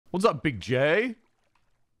What's up, Big J?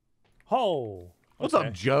 Oh. What's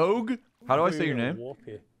up, Jogue? How do I say your name?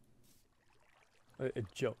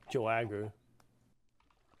 Joaguww.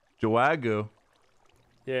 Joaguww.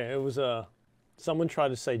 Yeah, it was someone tried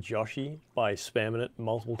to say Joshy by spamming it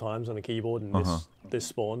multiple times on a keyboard, and this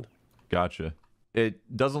spawned. Gotcha. It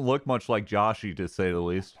doesn't look much like Joshy, to say the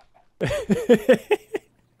least.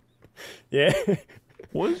 Yeah.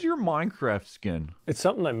 What is your Minecraft skin? It's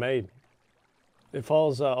something I made. It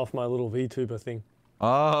falls off my little VTuber thing.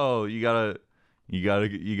 Oh, you got a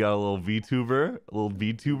little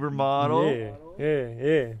VTuber model.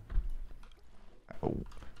 Yeah.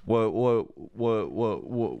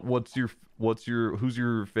 Who's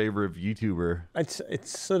your favorite VTuber? It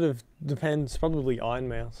sort of depends. Probably Iron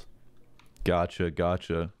Mouse. Gotcha.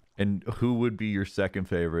 And who would be your second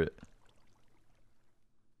favorite?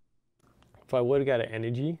 If I were to go to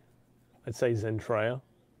energy, I'd say Zentreya.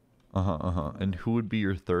 And who would be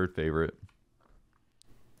your third favorite?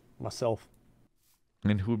 Myself.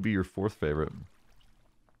 And who would be your fourth favorite?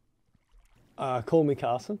 Call me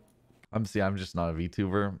Carson. I'm just not a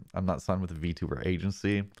VTuber. I'm not signed with a VTuber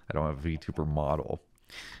agency. I don't have a VTuber model.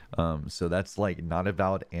 So that's like not a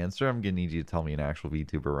valid answer. I'm gonna need you to tell me an actual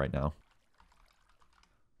VTuber right now.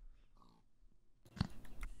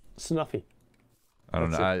 Snuffy. I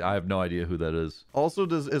don't know. I have no idea who that is. Also,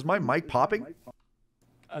 is my mic popping?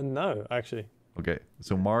 No, actually. Okay,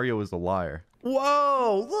 so Mario is a liar.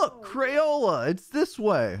 Whoa, look, Crayola, it's this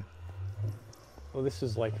way. Well, this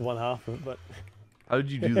is like one half of it, but... How did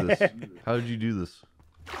you do this? How did you do this?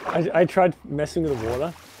 I tried messing with the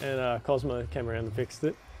water, and Cosmo came around and fixed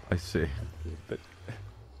it. I see. But...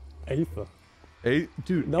 Aether.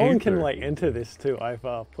 Dude, no one can like enter this too. I've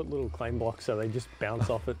put little claim blocks so they just bounce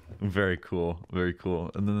off it. Very cool.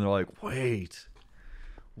 And then they're like, wait,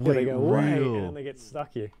 they go, wait, real. and then they get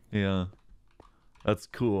stuck here. Yeah, that's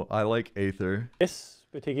cool. I like Aether. This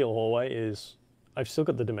particular hallway is, I've still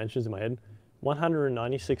got the dimensions in my head,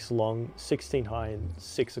 196 long, 16 high, and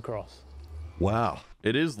 6 across. Wow,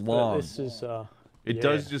 it is long. But this is it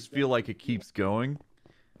does just feel like it keeps going.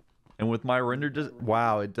 And with my render,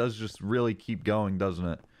 wow, it does just really keep going, doesn't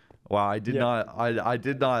it? Wow, I did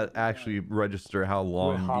not actually register how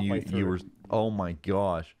long you were. Oh my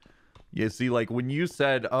gosh. Yeah, see, like when you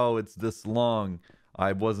said, "Oh, it's this long,"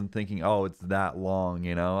 I wasn't thinking, "Oh, it's that long."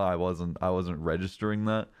 You know, I wasn't registering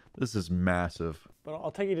that. This is massive. But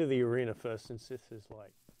I'll take you to the arena first, since this is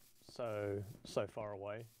like so far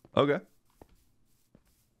away. Okay.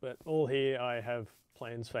 But all here, I have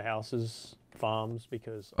plans for houses, farms,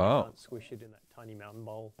 because I can't squish it in that tiny mountain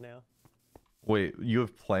bowl now. Wait, you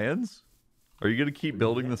have plans? Are you gonna keep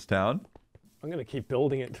building this town? I'm gonna keep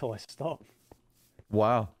building it until I stop.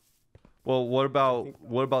 Wow. Well, what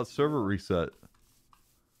about server reset?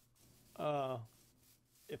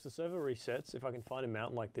 If the server resets, if I can find a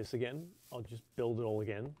mountain like this again, I'll just build it all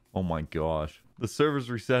again. Oh my gosh, the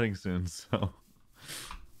server's resetting soon, so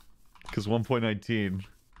because 1.19.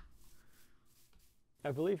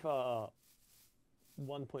 I believe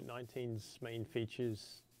 1.19's main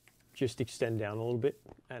features just extend down a little bit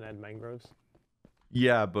and add mangroves.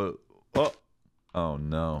 Yeah, but oh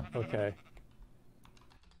no. Okay.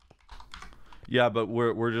 Yeah, but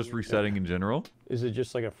we're just resetting in general. Is it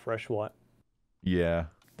just like a fresh white? Yeah.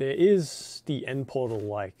 There is the end portal,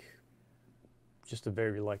 like just a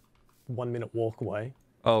very 1 minute walk away.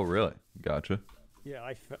 Oh really? Gotcha. Yeah,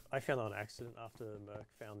 I found on accident after Merc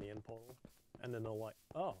found the end portal. And then they're like,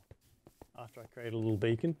 oh, after I create a little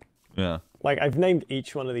beacon. Yeah. Like, I've named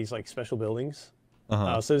each one of these, special buildings.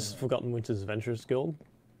 So this is Forgotten Winter's Adventurers Guild.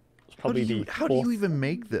 It's probably how do you even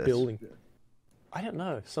make this? Building. I don't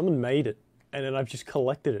know. Someone made it. And then I've just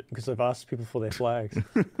collected it because I've asked people for their flags.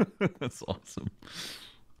 That's awesome.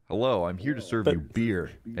 Hello, I'm here to serve you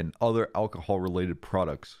beer and other alcohol-related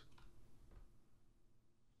products.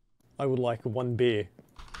 I would like 1 beer.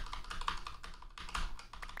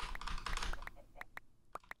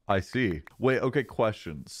 I see. Wait, okay,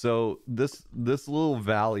 question. So this little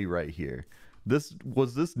valley right here,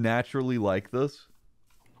 was this naturally like this?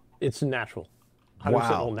 It's natural. 100%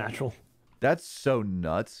 all natural. That's so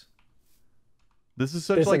nuts. This is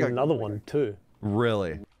such There's like another one too.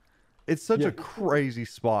 Really? It's such a crazy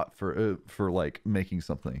spot for like making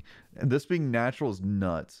something. And this being natural is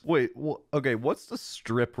nuts. Wait, okay, what's the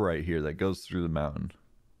strip right here that goes through the mountain?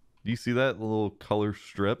 Do you see that little color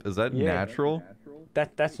strip? Is that natural?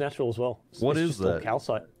 That's natural as well. What is that?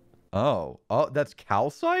 Calcite. Oh, that's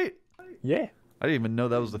calcite? Yeah. I didn't even know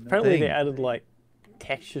that was the thing. Apparently they added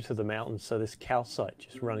texture to the mountain, so there's calcite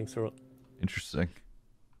just running through it. Interesting.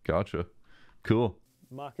 Gotcha. Cool.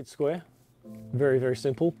 Market Square. Very, very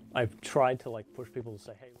simple. I've tried to like push people to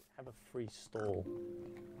say, hey, have a free stall.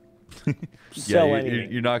 Sell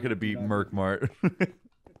anything. You're not going to beat Merc Mart.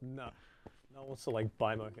 No. No one wants to like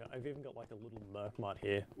buy Merc. I've even got like a little Merc Mart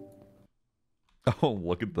here. Oh,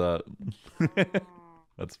 look at that.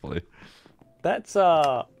 That's funny. That's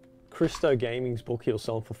Christo Gaming's book he was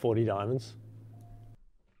selling for 40 diamonds.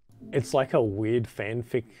 It's like a weird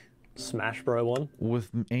fanfic Smash Bro one. With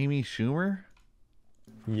Amy Schumer?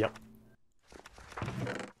 Yep.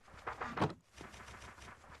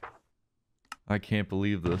 I can't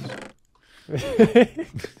believe this.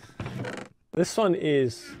 This one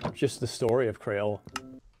is just the story of Crayola.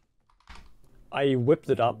 I whipped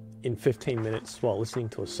it up in 15 minutes while listening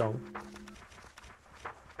to a song.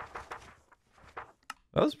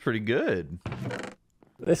 That was pretty good.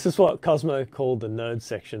 This is what Cosmo called the nerd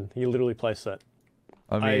section. He literally placed that.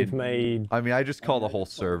 I mean, I just call the whole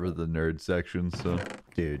server the nerd section. So,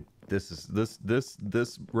 dude, this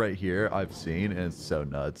right here I've seen, and it's so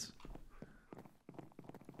nuts.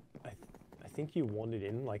 I think you wanted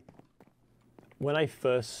in like when I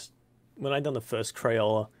done the first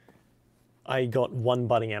Crayola, I got one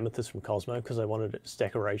budding amethyst from Cosmo because I wanted it as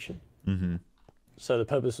decoration. Mm-hmm. So the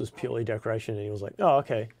purpose was purely decoration, and he was like, "Oh,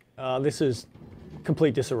 okay. This is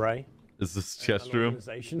complete disarray." Is this chest room?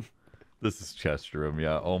 This is chest room,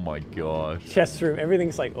 yeah. Oh my gosh. Chest room.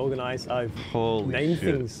 Everything's like organized. I've named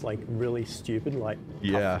shit. things like really stupid, like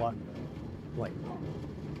yeah, tough luck, like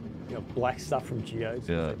black stuff from Geodes.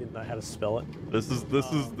 Yeah. I didn't know how to spell it. This is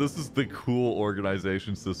the cool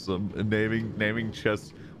organization system, and naming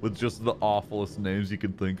chests with just the awfulest names you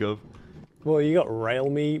can think of. Well, you got rail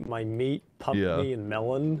me, my meat, pump me, and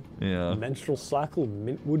melon. Yeah. Menstrual cycle,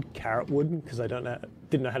 mintwood, carrotwood, because I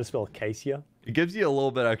didn't know how to spell acacia. It gives you a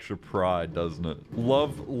little bit extra pride, doesn't it?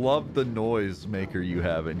 Love the noise maker you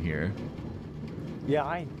have in here. Yeah,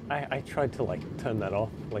 I tried to like turn that off,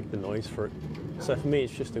 like the noise for it. So for me,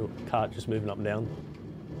 it's just a cart just moving up and down.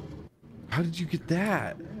 How did you get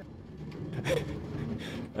that?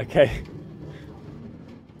 Okay.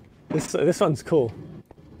 This one's cool.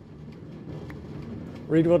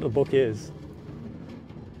 Read what the book is.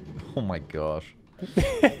 Oh my gosh.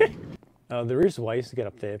 There is ways to get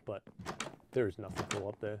up there, but there is nothing cool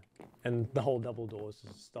up there. And the whole double doors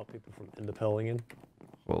is to stop people from enderpearling in.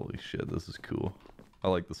 Holy shit, this is cool. I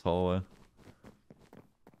like this hallway.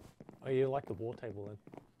 Oh, you like the war table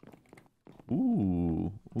then?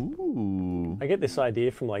 Ooh. I get this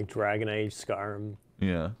idea from like Dragon Age, Skyrim.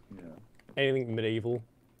 Yeah. Anything medieval.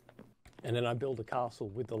 And then I build a castle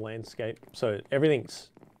with the landscape. So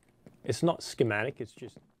it's not schematic, it's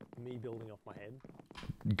just me building off my head.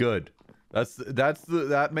 Good.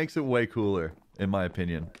 That makes it way cooler, in my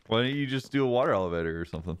opinion. Why don't you just do a water elevator or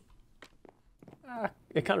something?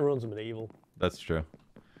 It kind of ruins the medieval. That's true.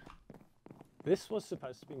 This was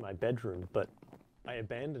supposed to be my bedroom, but I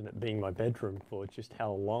abandoned it being my bedroom for just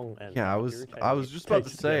how long and yeah, I was just about to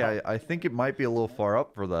say I think it might be a little far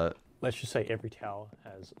up for that. Let's just say every tower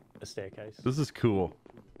has a staircase. This is cool.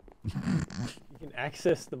 You can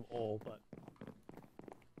access them all, but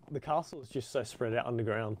the castle is just so spread out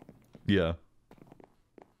underground. Yeah.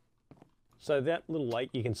 So that little lake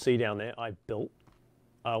you can see down there, I built.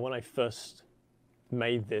 When I first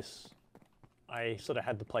made this, I sort of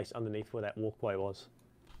had the place underneath where that walkway was.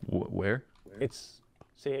 Where?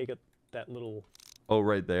 See how you got that little... Oh,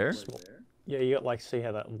 right there? Yeah, you got like, see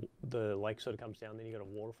how the lake sort of comes down, then you got a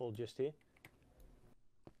waterfall just here.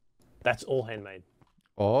 That's all handmade.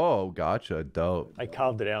 Oh, gotcha. Dope. I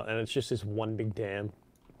carved it out, and it's just this one big dam.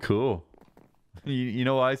 Cool. You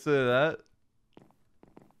know why I say that?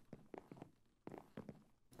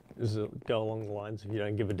 Does it go along the lines of you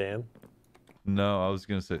don't give a damn? No, I was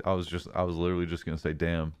literally just gonna say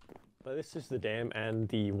damn. But this is the dam and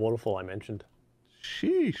the waterfall I mentioned.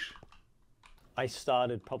 Sheesh. I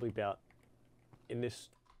started probably about in this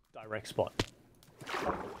direct spot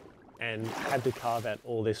and had to carve out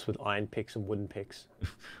all this with iron picks and wooden picks.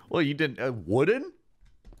 Well, you didn't wooden?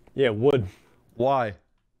 Yeah, wood. Why?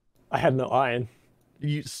 I had no iron.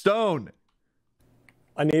 Stone.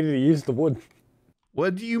 I needed to use the wood.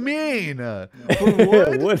 What do you mean? For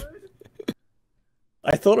wood? Wood.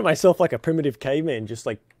 I thought of myself like a primitive caveman, just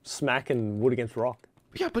like smacking wood against rock.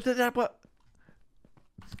 Yeah, but what?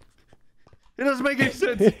 It doesn't make any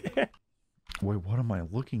sense. Wait, what am I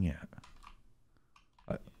looking at?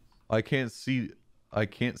 I can't see. I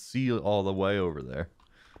can't see all the way over there.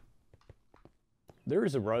 There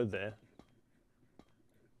is a road there.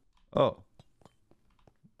 Oh.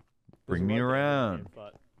 Bring me around.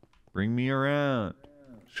 Bring me around.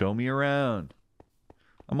 Show me around.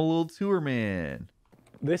 I'm a little tour man.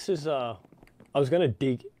 This is I was gonna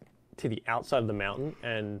dig to the outside of the mountain,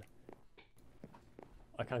 and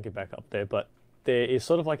I can't get back up there, but there is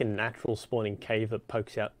sort of like a natural spawning cave that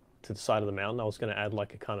pokes out to the side of the mountain. I was going to add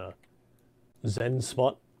like a kind of Zen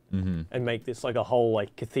spot and make this like a whole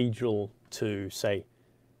like cathedral to, say,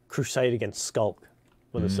 crusade against Skulk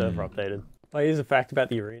when the server updated. Oh, here's a fact about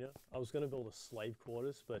the arena. I was going to build a slave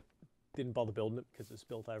quarters, but didn't bother building it because it's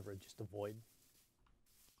built over just a void.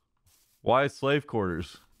 Why slave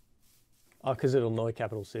quarters? Oh, because it'll annoy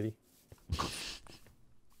Capital City.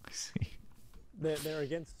 I see. They're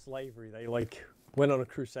against slavery. They like went on a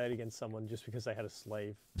crusade against someone just because they had a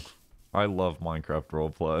slave. I love Minecraft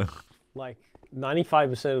roleplay. Like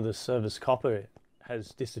 95% of the server's copper has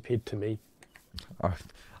disappeared to me.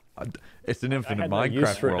 It's an infinite no use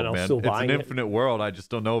Minecraft for it, and world, I'm man. still It's an buying it. infinite world. I just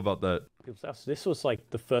don't know about that. This was like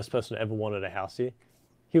the first person who ever wanted a house here.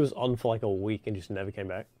 He was on for like a week and just never came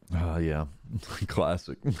back. Oh, yeah.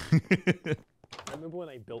 Classic. I remember when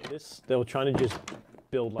they built this, they were trying to just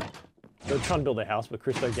build like... They were trying to build a house, but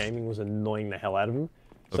Christo Gaming was annoying the hell out of him.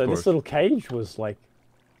 So this little cage was like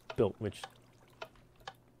built, which...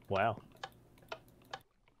 Wow.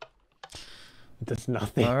 It does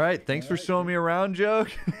nothing. All right. Thanks for showing me around, Joe.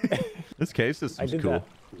 This cave system's cool.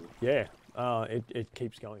 That. Yeah. It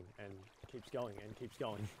keeps going and keeps going and keeps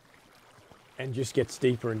going. And just gets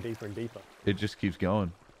deeper and deeper and deeper. It just keeps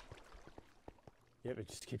going. Yep, it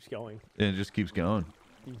just keeps going. And it just keeps going.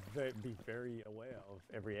 Be very aware of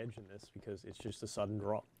every edge in this because it's just a sudden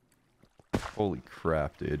drop. Holy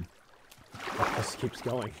crap, dude. It just keeps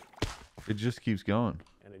going. It just keeps going.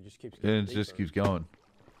 And it just keeps And going. it just keeps going.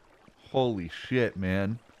 Holy shit,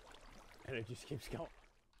 man. And it just keeps going.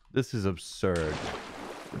 This is absurd.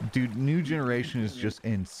 Dude, new generation is just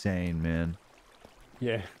insane, man.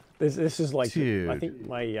 Yeah. This is like... Dude. I think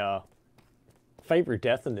my favorite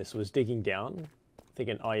death in this was digging down.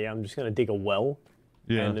 Thinking, oh yeah, I'm just going to dig a well.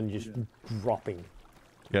 Yeah. And then just dropping.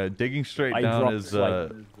 Yeah, digging straight down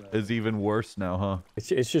is even worse now, huh?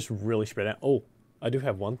 It's just really spread out. Oh, I do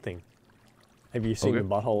have one thing. Have you seen the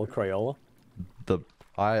butthole of Crayola?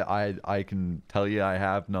 I can tell you I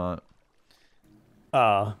have not.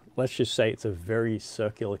 Let's just say it's a very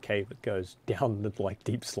circular cave that goes down the like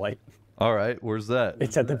deep slate. All right, where's that?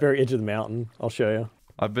 It's at the very edge of the mountain. I'll show you.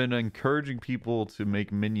 I've been encouraging people to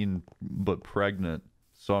make minion but pregnant.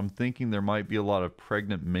 So I'm thinking there might be a lot of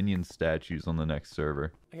pregnant minion statues on the next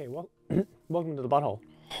server. Okay, well, welcome to the butthole.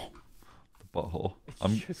 The butthole.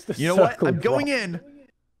 You know what? I'm going in.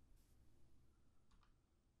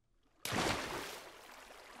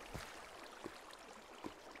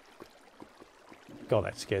 God,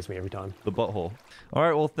 that scares me every time. The butthole. All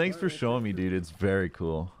right, well, thanks for showing me, dude. It's very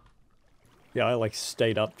cool. Yeah, I like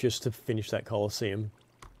stayed up just to finish that Coliseum,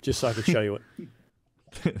 just so I could show you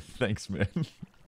it. Thanks, man.